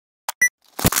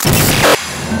Hey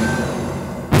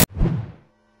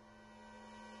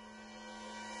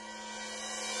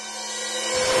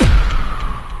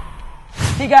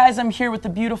guys, I'm here with the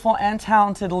beautiful and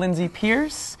talented Lindsay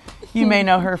Pearce. You may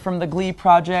know her from the Glee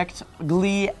Project,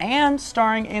 Glee, and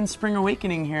starring in Spring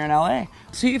Awakening here in LA.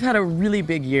 So you've had a really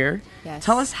big year. Yes.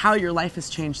 Tell us how your life has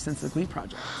changed since the Glee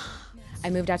Project. I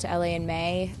moved out to LA in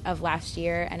May of last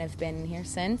year and have been here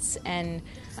since. And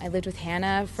I lived with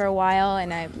Hannah for a while,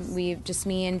 and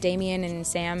me and Damien and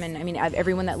Sam, and I mean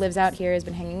everyone that lives out here has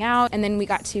been hanging out. And then we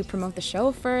got to promote the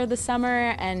show for the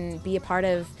summer and be a part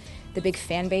of the big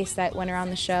fan base that went around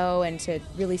the show, and to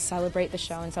really celebrate the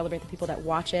show and celebrate the people that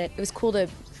watch it. It was cool to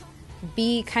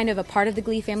be kind of a part of the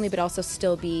Glee family, but also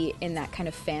still be in that kind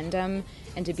of fandom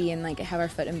and to be in, like, have our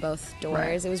foot in both doors.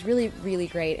 Right. It was really, really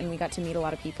great, and we got to meet a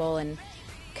lot of people and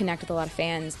connect with a lot of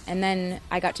fans. And then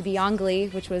I got to be on Glee,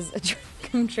 which was a dream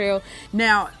come true.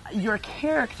 Now, your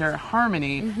character,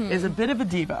 Harmony, is a bit of a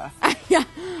diva. Yeah.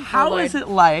 How is it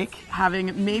like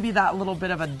having maybe that little bit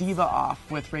of a diva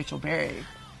off with Rachel Berry?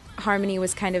 Harmony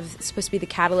was kind of supposed to be the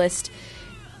catalyst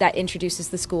that introduces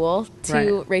the school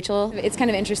to Rachel. It's kind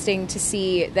of interesting to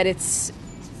see that it's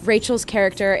Rachel's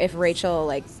character if Rachel,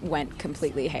 like, went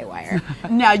completely haywire.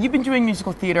 Now, you've been doing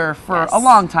musical theater for a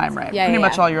long time, right? Yeah, Pretty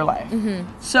much all your life.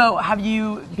 So have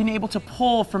you been able to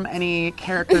pull from any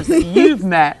characters that you've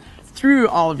met through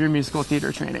all of your musical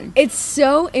theater training? It's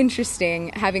so interesting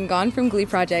having gone from Glee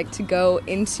Project to go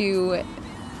into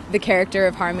the character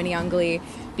of Harmony on Glee.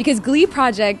 Because Glee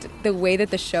Project, the way that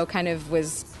the show kind of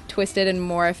was twisted and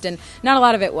morphed, and not a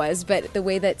lot of it was, but the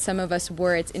way that some of us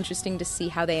were, it's interesting to see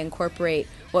how they incorporate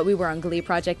what we were on Glee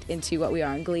Project into what we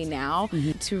are on Glee now.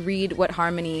 To read what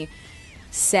Harmony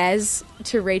says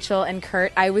to Rachel and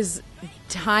Kurt, I was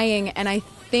dying, and I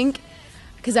think,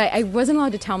 because I wasn't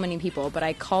allowed to tell many people, but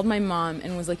I called my mom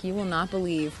and was like, you will not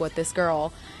believe what this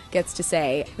girl gets to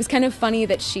say. It was kind of funny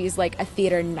that she's like a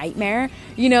theater nightmare,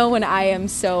 you know, when I am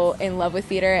so in love with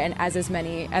theater, and as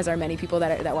are many people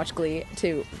that watch Glee,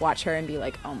 to watch her and be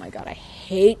like, oh my god, I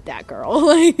hate that girl.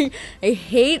 Like, I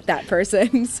hate that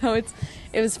person. So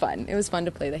it was fun. It was fun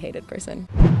to play the hated person.